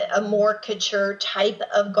a more couture type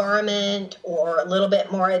of garment or a little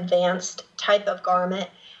bit more advanced type of garment,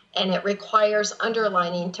 and it requires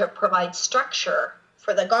underlining to provide structure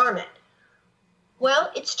for the garment.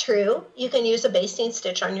 Well, it's true. You can use a basting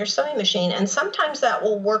stitch on your sewing machine, and sometimes that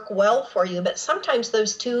will work well for you, but sometimes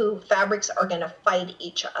those two fabrics are going to fight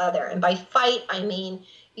each other. And by fight, I mean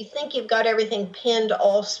you think you've got everything pinned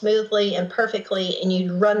all smoothly and perfectly, and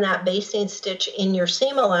you run that basting stitch in your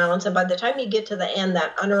seam allowance, and by the time you get to the end,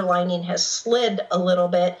 that underlining has slid a little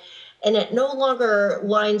bit, and it no longer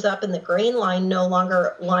lines up, and the grain line no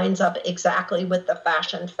longer lines up exactly with the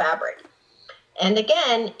fashioned fabric. And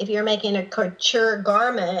again, if you're making a couture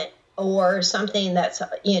garment or something that's,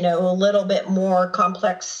 you know, a little bit more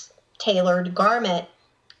complex tailored garment,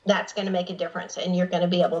 that's going to make a difference, and you're going to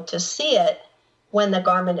be able to see it when the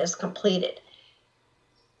garment is completed.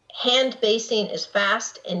 Hand basting is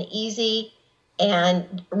fast and easy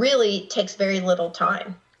and really takes very little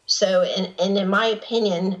time. So, and in my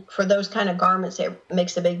opinion, for those kind of garments, it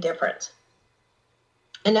makes a big difference.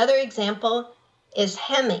 Another example is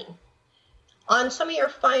hemming. On some of your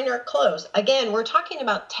finer clothes, again, we're talking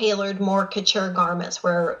about tailored, more couture garments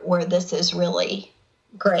where this is really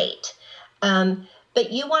great.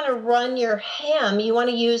 But you want to run your hem, you want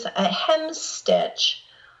to use a hem stitch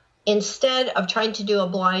instead of trying to do a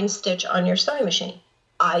blind stitch on your sewing machine.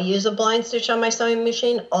 I use a blind stitch on my sewing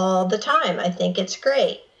machine all the time. I think it's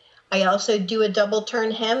great. I also do a double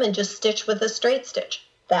turn hem and just stitch with a straight stitch.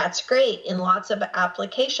 That's great in lots of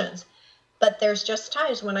applications. But there's just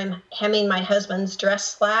times when I'm hemming my husband's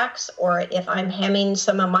dress slacks, or if I'm hemming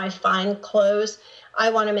some of my fine clothes,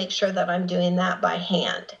 I want to make sure that I'm doing that by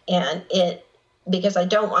hand. And because I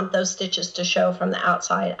don't want those stitches to show from the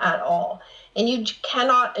outside at all. And you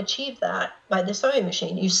cannot achieve that by the sewing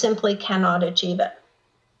machine. You simply cannot achieve it.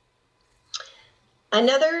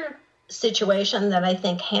 Another situation that I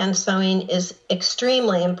think hand sewing is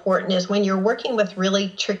extremely important is when you're working with really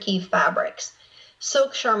tricky fabrics.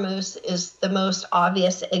 Silk charmeuse is the most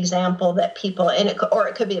obvious example that people, or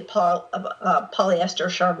it could be a polyester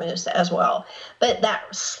charmeuse as well. But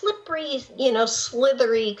that slippery,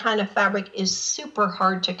 slithery kind of fabric is super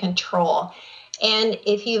hard to control. And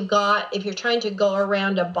if you're trying to go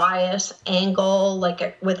around a bias angle,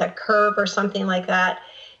 with a curve or something like that,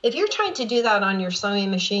 if you're trying to do that on your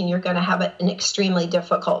sewing machine, you're going to have an extremely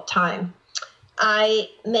difficult time.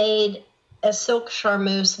 I made a silk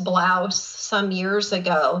charmeuse blouse some years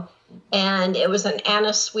ago, and it was an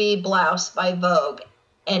Anna Sui blouse by Vogue.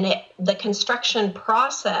 And the construction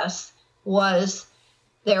process was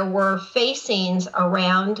there were facings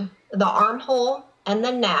around the armhole and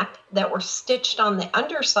the neck that were stitched on the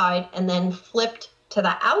underside and then flipped to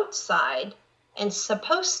the outside and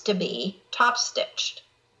supposed to be top stitched.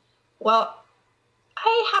 Well,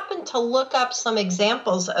 I happened to look up some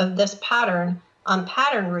examples of this pattern on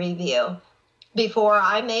Pattern Review before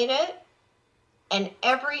I made it, and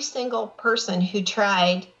every single person who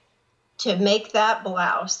tried to make that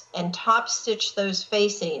blouse and top stitch those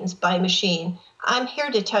facings by machine, I'm here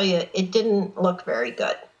to tell you it didn't look very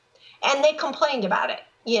good. And they complained about it.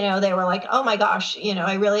 They were like, oh my gosh,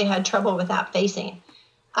 I really had trouble with that facing.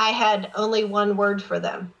 I had only one word for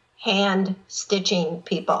them: hand stitching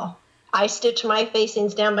people. I stitched my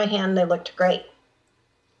facings down by hand. They looked great.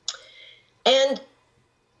 And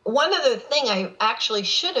one other thing I actually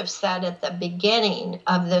should have said at the beginning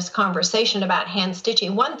of this conversation about hand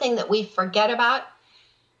stitching, one thing that we forget about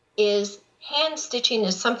is hand stitching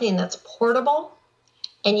is something that's portable,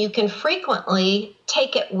 and you can frequently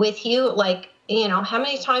take it with you. How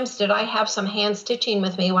many times did I have some hand stitching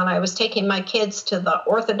with me when I was taking my kids to the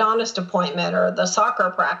orthodontist appointment or the soccer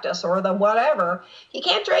practice or the whatever? You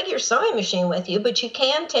can't drag your sewing machine with you, but you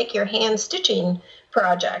can take your hand stitching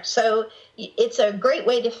project. So it's a great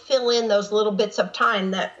way to fill in those little bits of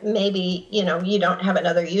time that maybe, you don't have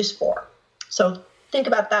another use for. So think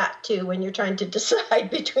about that too when you're trying to decide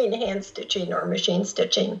between hand stitching or machine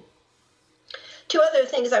stitching. Two other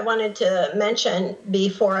things I wanted to mention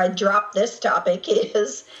before I drop this topic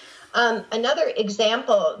is another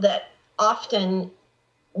example that often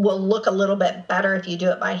will look a little bit better if you do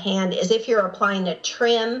it by hand is if you're applying a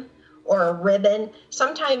trim or a ribbon.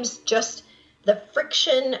 Sometimes just the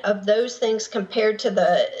friction of those things compared to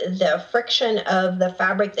the friction of the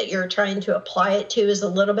fabric that you're trying to apply it to is a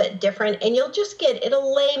little bit different, and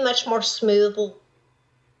it'll lay much more smooth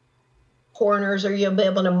corners, or you'll be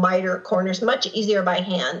able to miter corners much easier by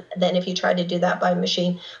hand than if you try to do that by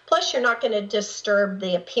machine. Plus, you're not going to disturb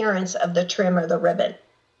the appearance of the trim or the ribbon.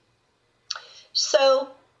 So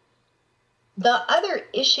the other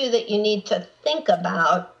issue that you need to think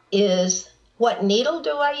about is what needle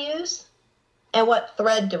do I use and what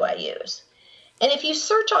thread do I use. And if you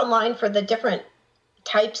search online for the different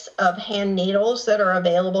types of hand needles that are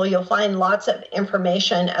available, you'll find lots of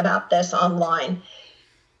information about this online.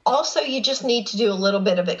 Also, you just need to do a little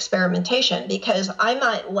bit of experimentation, because I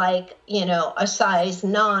might like, a size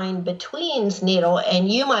 9 betweens needle,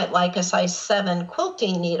 and you might like a size 7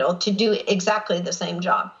 quilting needle to do exactly the same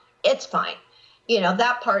job. It's fine.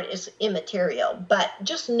 That part is immaterial, but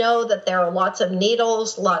just know that there are lots of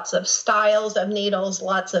needles, lots of styles of needles,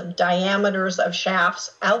 lots of diameters of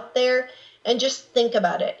shafts out there, and just think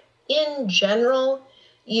about it. In general,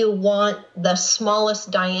 you want the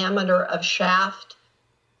smallest diameter of shaft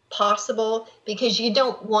possible, because you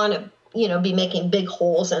don't want to, be making big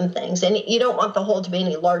holes in things, and you don't want the hole to be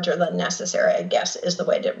any larger than necessary, I guess is the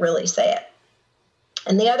way to really say it.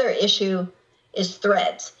 And the other issue is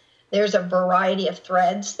threads. There's a variety of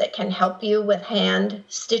threads that can help you with hand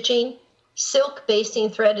stitching. Silk basting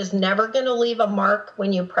thread is never going to leave a mark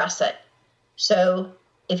when you press it. So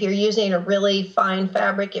if you're using a really fine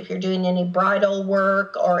fabric, if you're doing any bridal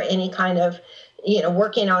work or any kind of,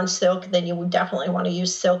 working on silk, then you would definitely want to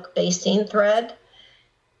use silk basting thread.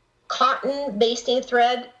 Cotton basting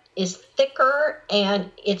thread is thicker and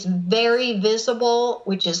it's very visible,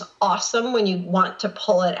 which is awesome when you want to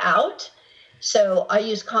pull it out. So I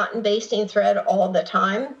use cotton basting thread all the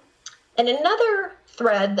time. And another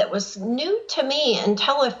thread that was new to me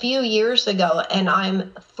until a few years ago, and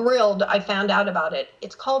I'm thrilled I found out about it.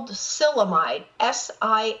 It's called Silamide,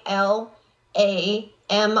 Silamide.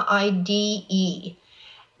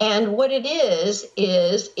 And what it is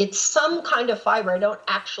it's some kind of fiber. I don't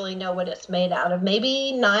actually know what it's made out of.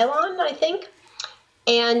 Maybe nylon, I think.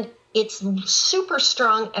 And it's super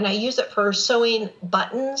strong, and I use it for sewing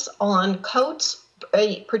buttons on coats,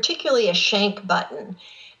 particularly a shank button,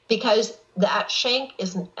 because that shank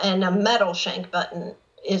and a metal shank button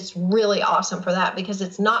is really awesome for that, because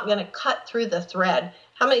it's not going to cut through the thread.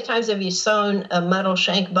 How many times have you sewn a metal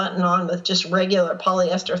shank button on with just regular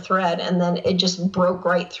polyester thread, and then it just broke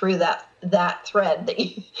right through that thread that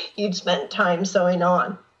you'd spent time sewing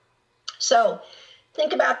on? So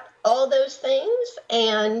think about all those things,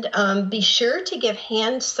 and be sure to give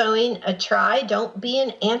hand sewing a try. Don't be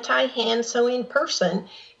an anti-hand sewing person.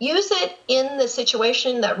 Use it in the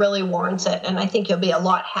situation that really warrants it, and I think you'll be a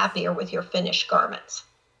lot happier with your finished garments.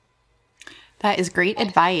 That is great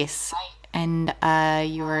advice, and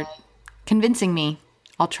you're convincing me.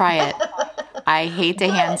 I'll try it. I hate to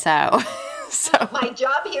hand sew. So my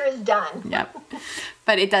job here is done. Yep.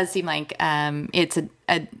 But it does seem like it's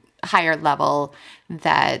a higher level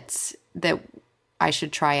that I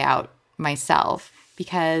should try out myself,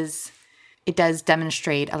 because it does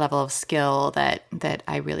demonstrate a level of skill that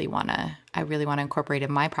I really want to incorporate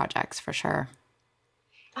in my projects for sure.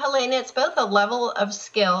 Helena, it's both a level of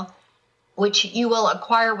skill which you will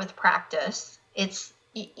acquire with practice. It's,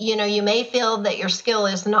 you may feel that your skill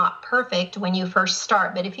is not perfect when you first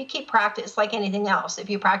start, but if you keep practice, like anything else, if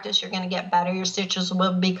you practice, you're going to get better. Your stitches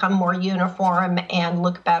will become more uniform and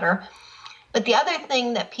look better. But the other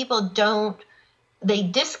thing that people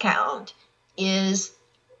discount is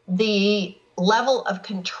the level of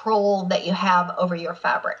control that you have over your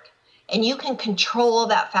fabric. And you can control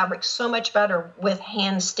that fabric so much better with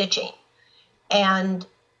hand stitching. And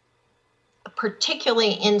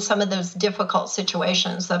particularly in some of those difficult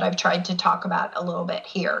situations that I've tried to talk about a little bit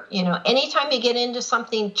here. Anytime you get into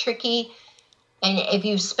something tricky, and if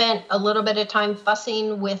you spent a little bit of time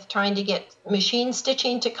fussing with trying to get machine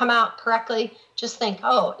stitching to come out correctly, just think,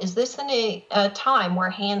 is this in a time where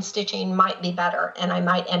hand stitching might be better and I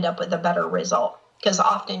might end up with a better result? Because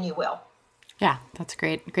often you will. Yeah, that's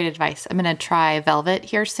great advice. I'm going to try velvet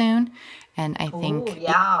here soon, and I think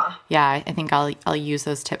I think I'll use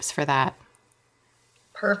those tips for that.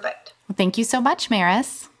 Perfect. Well, thank you so much,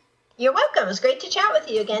 Maris. You're welcome. It was great to chat with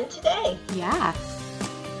you again today. Yeah.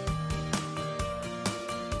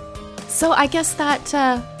 So I guess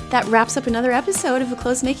that wraps up another episode of the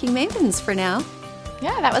Clothes Making Mavens for now.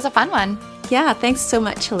 Yeah, that was a fun one. Yeah, thanks so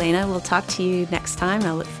much, Helena. We'll talk to you next time.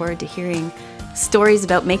 I look forward to hearing stories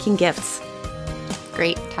about making gifts.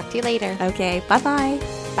 Great. Talk to you later. Okay, bye-bye.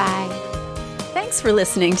 Bye. Thanks for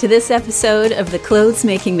listening to this episode of the Clothes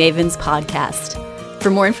Making Mavens podcast. For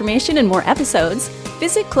more information and more episodes,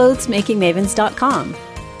 visit clothesmakingmavens.com.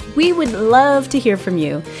 We would love to hear from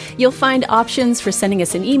you. You'll find options for sending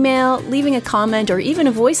us an email, leaving a comment, or even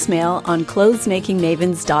a voicemail on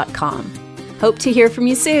clothesmakingmavens.com. Hope to hear from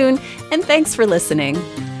you soon, and thanks for listening.